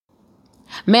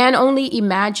Man only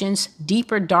imagines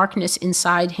deeper darkness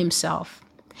inside himself,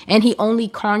 and he only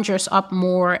conjures up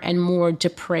more and more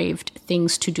depraved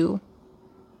things to do.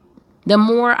 The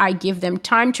more I give them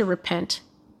time to repent,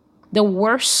 the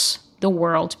worse the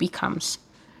world becomes.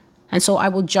 And so I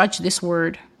will judge this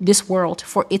world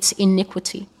for its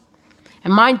iniquity.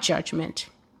 And my judgment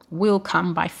will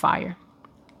come by fire.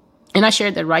 And I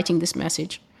shared that writing this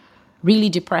message really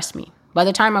depressed me. By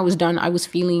the time I was done, I was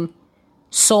feeling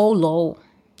so low,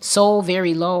 so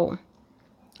very low.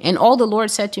 And all the Lord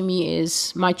said to me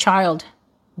is, my child,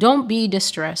 don't be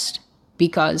distressed,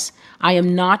 because I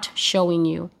am not showing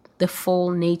you the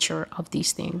full nature of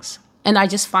these things. And I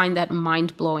just find that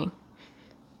mind-blowing.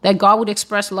 That God would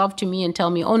express love to me and tell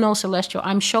me, oh no, Celestial,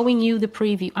 I'm showing you the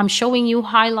preview. I'm showing you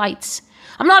highlights.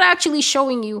 I'm not actually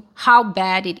showing you how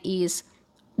bad it is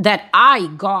that I,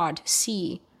 God,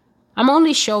 see. I'm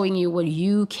only showing you what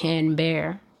you can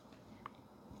bear.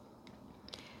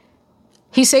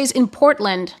 He says in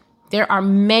Portland, there are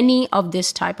many of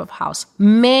this type of house.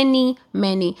 Many,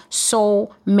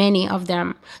 so many of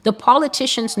them. The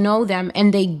politicians know them,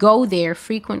 and they go there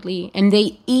frequently, and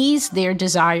they ease their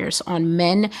desires on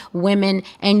men, women,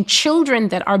 and children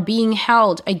that are being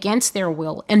held against their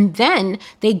will. And then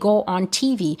they go on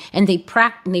TV and they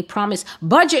promise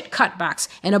budget cutbacks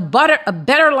and a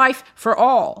better life for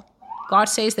all. God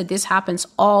says that this happens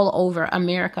all over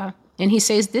America. And he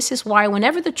says this is why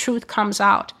whenever the truth comes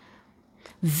out,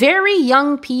 very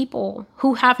young people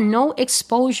who have no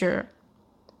exposure,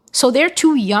 so they're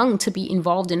too young to be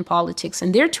involved in politics,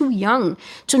 and they're too young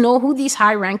to know who these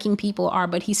high-ranking people are.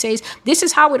 But he says this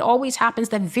is how it always happens,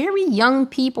 that very young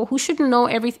people who shouldn't know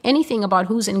anything about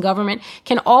who's in government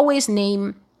can always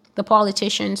name the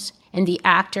politicians and the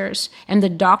actors and the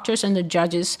doctors and the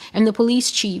judges and the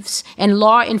police chiefs and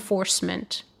law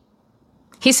enforcement.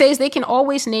 He says they can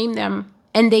always name them,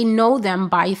 and they know them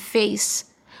by face.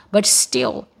 But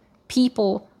still,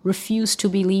 people refuse to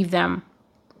believe them.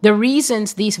 The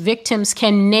reasons these victims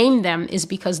can name them is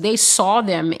because they saw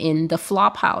them in the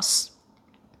flop house.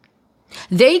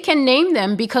 They can name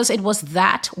them because it was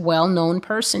that well-known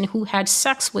person who had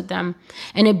sex with them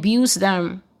and abused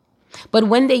them. But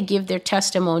when they give their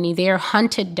testimony, they are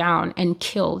hunted down and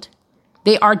killed.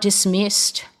 They are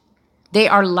dismissed. They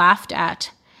are laughed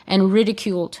at and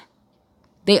ridiculed.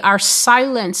 They are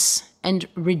silenced and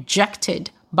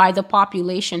rejected by the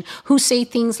population, who say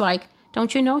things like,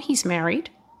 don't you know he's married?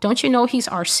 Don't you know he's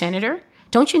our senator?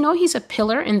 Don't you know he's a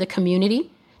pillar in the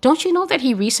community? Don't you know that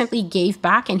he recently gave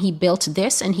back and he built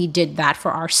this and he did that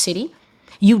for our city?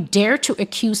 You dare to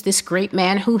accuse this great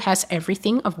man who has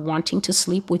everything of wanting to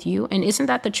sleep with you? And isn't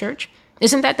that the church?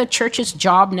 Isn't that the church's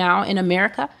job now in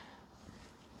America?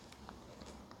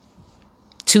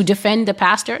 To defend the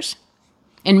pastors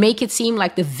and make it seem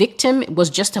like the victim was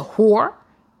just a whore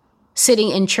sitting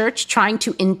in church trying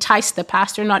to entice the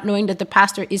pastor, not knowing that the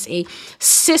pastor is a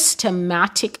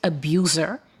systematic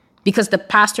abuser because the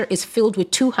pastor is filled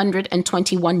with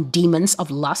 221 demons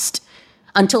of lust,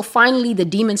 until finally the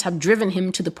demons have driven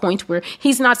him to the point where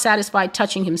he's not satisfied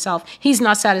touching himself. He's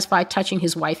not satisfied touching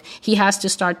his wife. He has to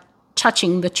start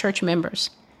touching the church members.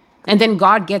 And then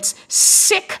God gets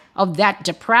sick of that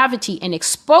depravity and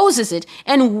exposes it.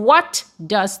 And what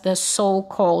does the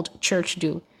so-called church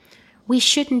do? We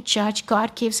shouldn't judge.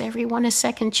 God gives everyone a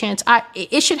second chance.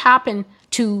 It should happen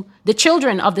to the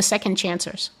children of the second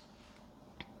chancers.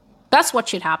 That's what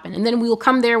should happen. And then we will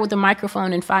come there with a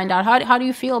microphone and find out, how do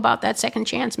you feel about that second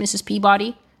chance, Mrs.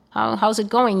 Peabody? How's it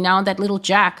going now that little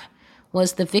Jack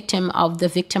was the victim of the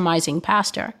victimizing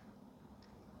pastor?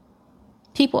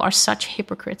 People are such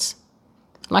hypocrites.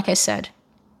 Like I said,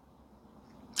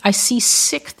 I see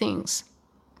sick things.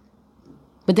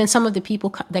 But then some of the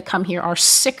people that come here are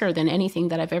sicker than anything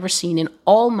that I've ever seen in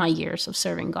all my years of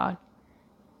serving God.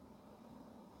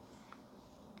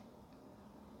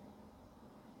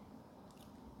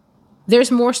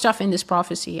 There's more stuff in this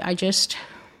prophecy. I'm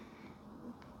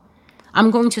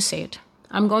going to say it.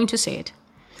 I'm going to say it.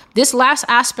 This last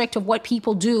aspect of what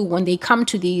people do when they come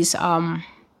to these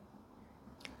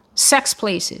sex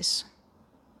places.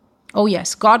 Oh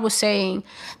yes, God was saying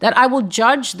that I will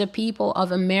judge the people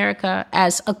of America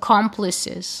as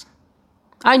accomplices.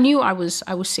 I knew I was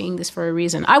saying this for a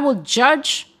reason. I will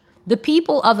judge the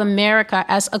people of America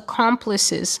as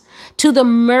accomplices to the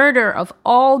murder of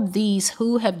all these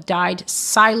who have died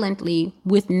silently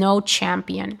with no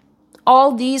champion.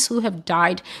 All these who have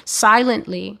died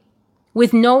silently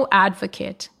with no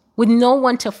advocate, with no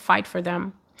one to fight for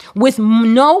them, with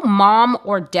no mom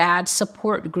or dad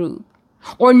support group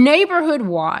or neighborhood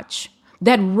watch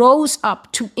that rose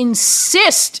up to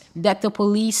insist that the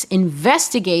police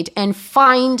investigate and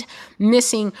find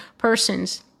missing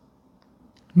persons.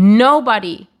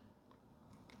 Nobody,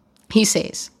 he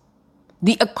says,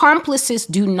 the accomplices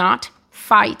do not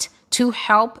fight to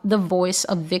help the voice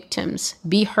of victims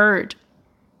be heard.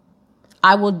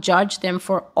 I will judge them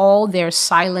for all their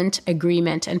silent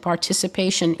agreement and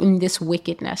participation in this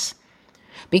wickedness,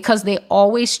 because they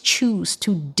always choose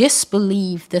to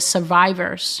disbelieve the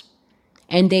survivors,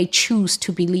 and they choose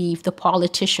to believe the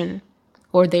politician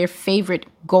or their favorite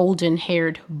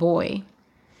golden-haired boy.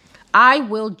 I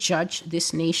will judge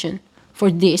this nation, for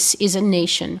this is a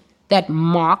nation that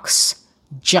mocks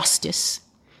justice.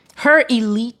 Her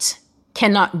elite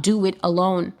cannot do it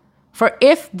alone, for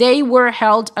if they were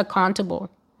held accountable,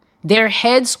 their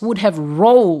heads would have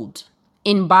rolled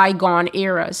in bygone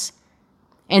eras,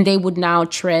 and they would now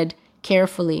tread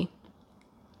carefully.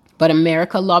 But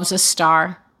America loves a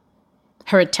star.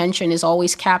 Her attention is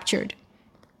always captured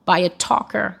by a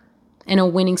talker and a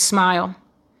winning smile.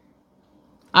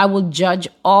 I will judge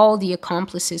all the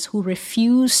accomplices who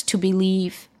refuse to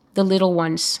believe the little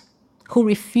ones, who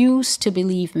refuse to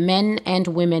believe men and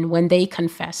women when they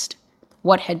confessed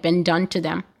what had been done to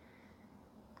them,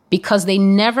 because they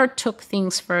never took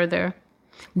things further.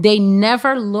 They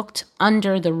never looked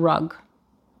under the rug.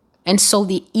 And so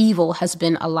the evil has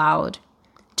been allowed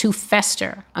to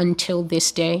fester until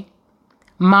this day.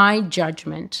 My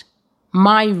judgment,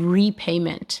 my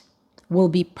repayment will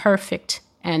be perfect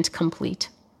and complete,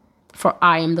 for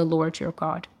I am the Lord your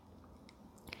God.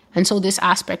 And so this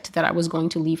aspect that I was going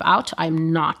to leave out,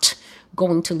 I'm not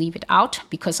going to leave it out,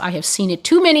 because I have seen it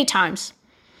too many times.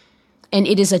 And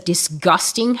it is a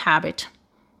disgusting habit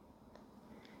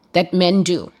that men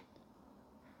do.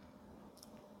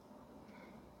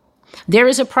 There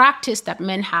is a practice that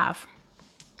men have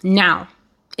now.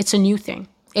 It's a new thing.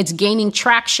 It's gaining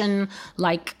traction,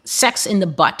 like sex in the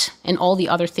butt and all the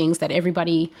other things that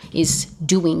everybody is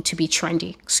doing to be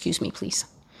trendy. Excuse me, please.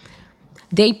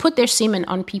 They put their semen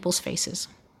on people's faces.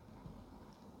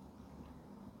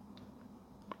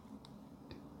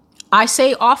 I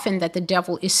say often that the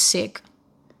devil is sick,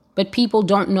 but people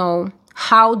don't know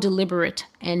how deliberate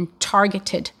and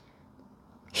targeted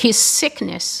his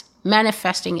sickness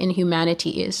manifesting in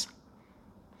humanity is.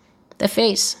 The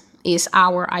face is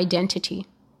our identity.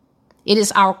 It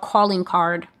is our calling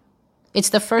card. It's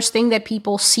the first thing that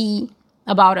people see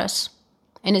about us,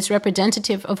 and it's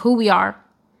representative of who we are.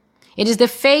 It is the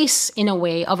face, in a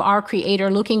way, of our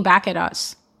Creator looking back at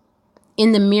us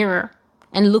in the mirror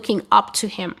and looking up to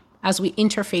Him as we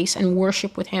interface and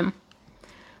worship with Him.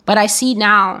 But I see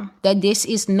now that this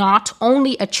is not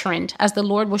only a trend, as the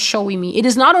Lord was showing me. It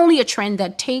is not only a trend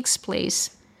that takes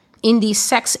place in these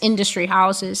sex industry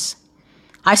houses.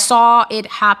 I saw it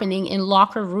happening in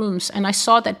locker rooms, and I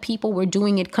saw that people were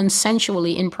doing it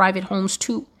consensually in private homes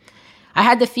too. I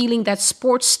had the feeling that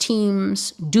sports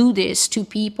teams do this to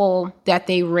people that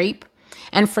they rape,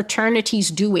 and fraternities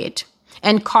do it,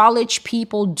 and college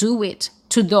people do it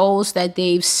to those that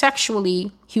they've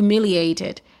sexually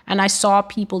humiliated. And I saw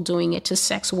people doing it to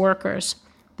sex workers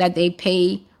that they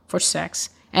pay for sex.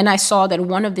 And I saw that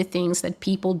one of the things that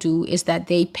people do is that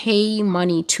they pay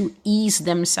money to ease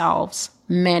themselves,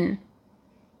 men,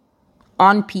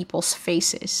 on people's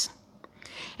faces.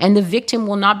 And the victim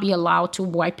will not be allowed to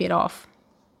wipe it off.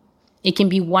 It can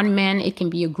be one man, it can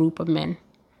be a group of men.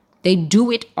 They do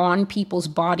it on people's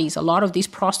bodies. A lot of these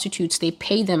prostitutes, they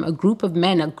pay them, a group of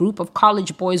men, a group of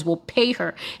college boys will pay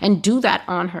her and do that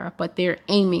on her, but they're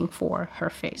aiming for her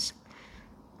face.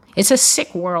 It's a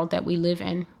sick world that we live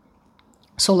in.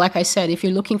 So like I said, if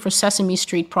you're looking for Sesame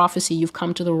Street prophecy, you've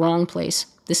come to the wrong place.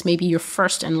 This may be your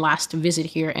first and last visit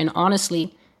here, and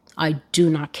honestly, I do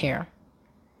not care.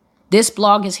 This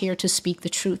blog is here to speak the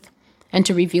truth and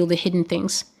to reveal the hidden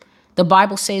things. The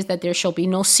Bible says that there shall be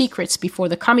no secrets before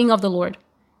the coming of the Lord.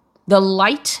 The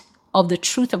light of the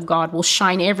truth of God will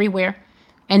shine everywhere,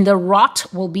 and the rot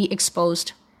will be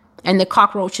exposed, and the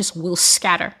cockroaches will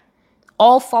scatter.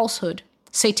 All falsehood,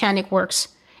 satanic works,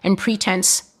 and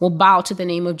pretense will bow to the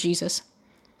name of Jesus.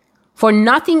 For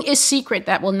nothing is secret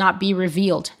that will not be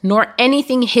revealed, nor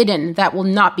anything hidden that will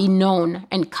not be known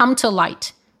and come to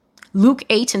light. Luke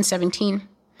 8:17.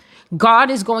 God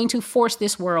is going to force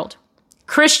this world,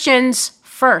 Christians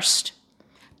first,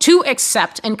 to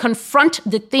accept and confront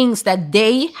the things that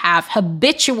they have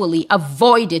habitually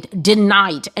avoided,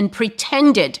 denied, and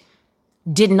pretended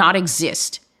did not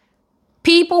exist.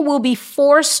 People will be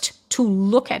forced to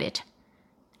look at it,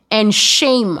 and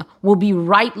shame will be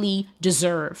rightly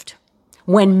deserved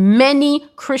when many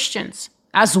Christians,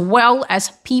 as well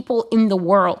as people in the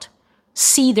world,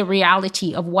 see the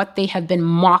reality of what they have been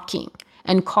mocking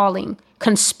and calling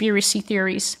conspiracy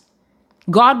theories,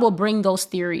 God will bring those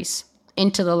theories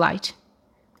into the light.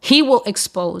 He will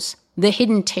expose the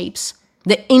hidden tapes,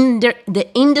 the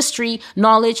industry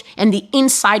knowledge and the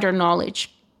insider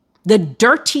knowledge, the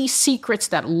dirty secrets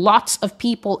that lots of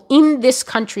people in this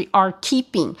country are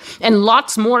keeping and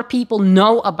lots more people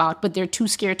know about, but they're too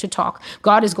scared to talk.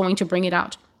 God is going to bring it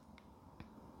out.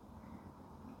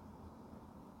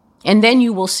 And then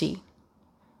you will see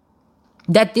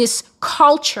that this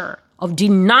culture of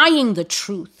denying the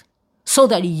truth so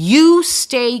that you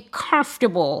stay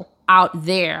comfortable out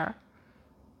there.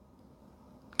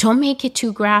 Don't make it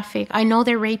too graphic. I know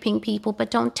they're raping people,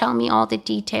 but don't tell me all the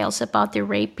details about the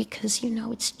rape because,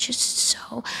 it's just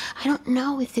so, I don't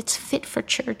know if it's fit for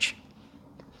church.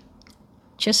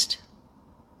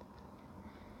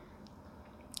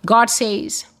 God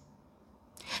says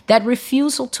that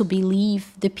refusal to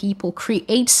believe the people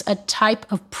creates a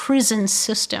type of prison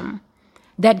system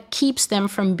that keeps them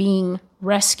from being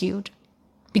rescued.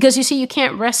 Because you see, you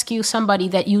can't rescue somebody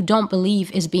that you don't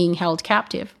believe is being held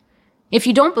captive. If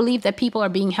you don't believe that people are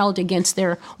being held against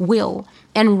their will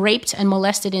and raped and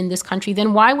molested in this country,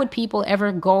 then why would people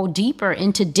ever go deeper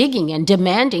into digging and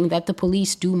demanding that the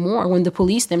police do more when the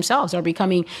police themselves are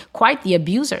becoming quite the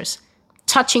abusers,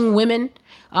 touching women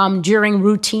during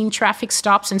routine traffic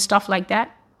stops and stuff like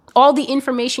that? All the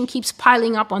information keeps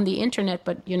piling up on the internet,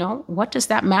 but what does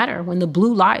that matter when the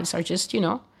blue lives are just,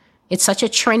 it's such a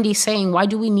trendy saying. Why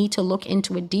do we need to look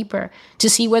into it deeper to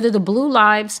see whether the blue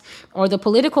lives or the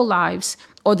political lives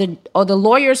or the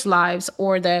lawyers' lives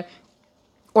or the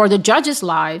judges'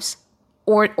 lives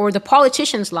or the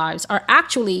politicians' lives are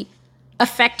actually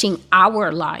affecting our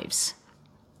lives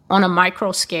on a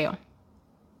micro scale?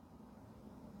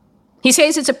 He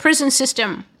says it's a prison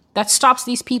system that stops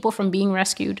these people from being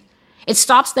rescued. It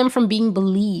stops them from being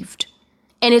believed.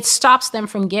 And it stops them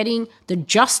from getting the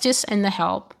justice and the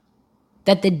help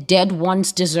that the dead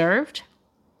ones deserved,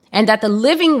 and that the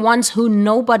living ones who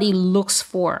nobody looks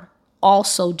for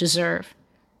also deserve.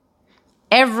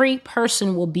 Every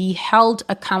person will be held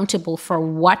accountable for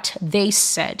what they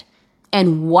said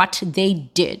and what they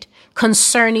did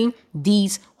concerning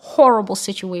these horrible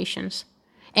situations.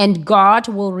 And God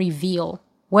will reveal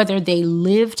whether they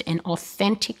lived an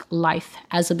authentic life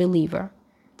as a believer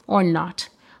or not.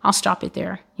 I'll stop it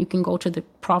there. You can go to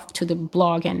the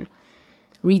blog and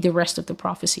read the rest of the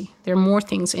prophecy. There are more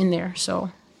things in there.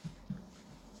 So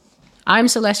I'm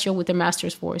Celestial with the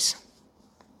Master's Voice.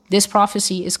 This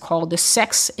prophecy is called the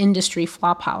Sex Industry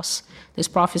Flophouse. This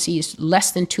prophecy is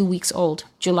less than 2 weeks old,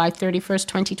 July 31st,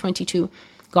 2022.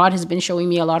 God has been showing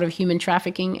me a lot of human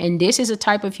trafficking, and this is a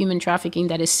type of human trafficking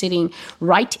that is sitting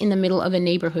right in the middle of a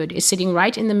neighborhood. It's sitting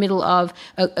right in the middle of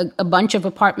a bunch of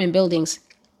apartment buildings.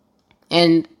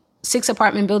 And 6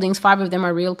 apartment buildings, 5 of them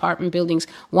are real apartment buildings.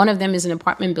 One of them is an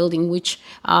apartment building, which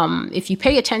if you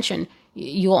pay attention,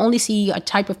 you'll only see a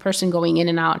type of person going in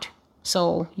and out.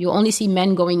 So you'll only see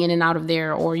men going in and out of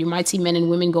there, or you might see men and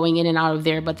women going in and out of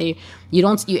there, but you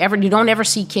don't ever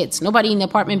see kids. Nobody in the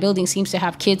apartment building seems to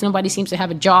have kids. Nobody seems to have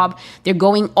a job. They're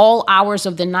going all hours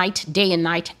of the night, day and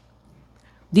night.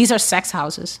 These are sex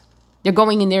houses. They're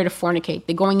going in there to fornicate.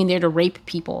 They're going in there to rape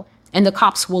people. And the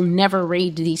cops will never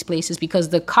raid these places because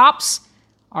the cops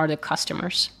are the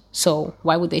customers. So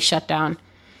why would they shut down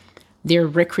their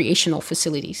recreational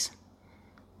facilities?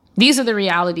 These are the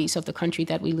realities of the country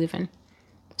that we live in.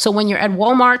 So when you're at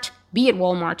Walmart, be at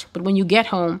Walmart. But when you get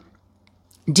home,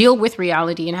 deal with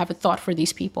reality and have a thought for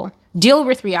these people. Deal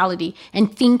with reality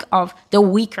and think of the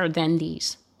weaker than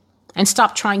these. And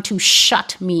stop trying to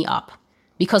shut me up,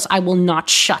 because I will not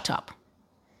shut up.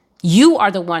 You are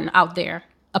the one out there,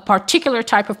 a particular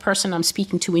type of person I'm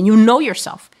speaking to, and you know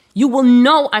yourself. You will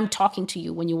know I'm talking to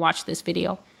you when you watch this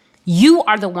video. You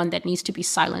are the one that needs to be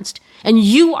silenced, and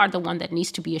you are the one that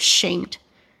needs to be ashamed.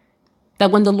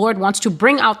 That when the Lord wants to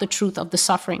bring out the truth of the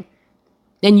suffering,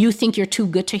 then you think you're too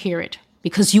good to hear it,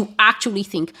 because you actually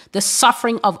think the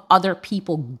suffering of other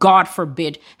people, God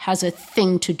forbid, has a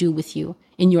thing to do with you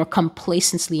in your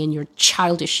complacency and your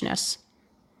childishness.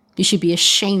 You should be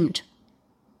ashamed.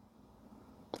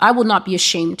 I will not be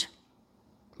ashamed,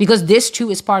 because this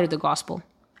too is part of the gospel.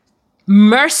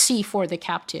 Mercy for the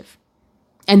captive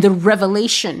and the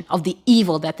revelation of the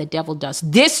evil that the devil does.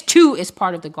 This too is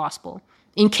part of the gospel.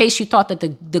 In case you thought that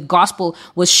the gospel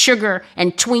was sugar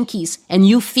and Twinkies and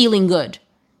you feeling good.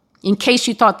 In case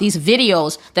you thought these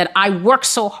videos that I work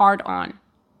so hard on,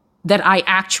 that I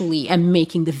actually am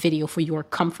making the video for your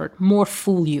comfort. More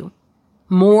fool you.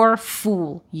 More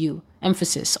fool you.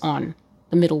 Emphasis on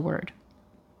the middle word.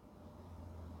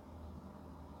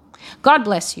 God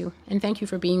bless you, and thank you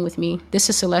for being with me. This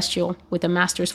is Celestial with the Master's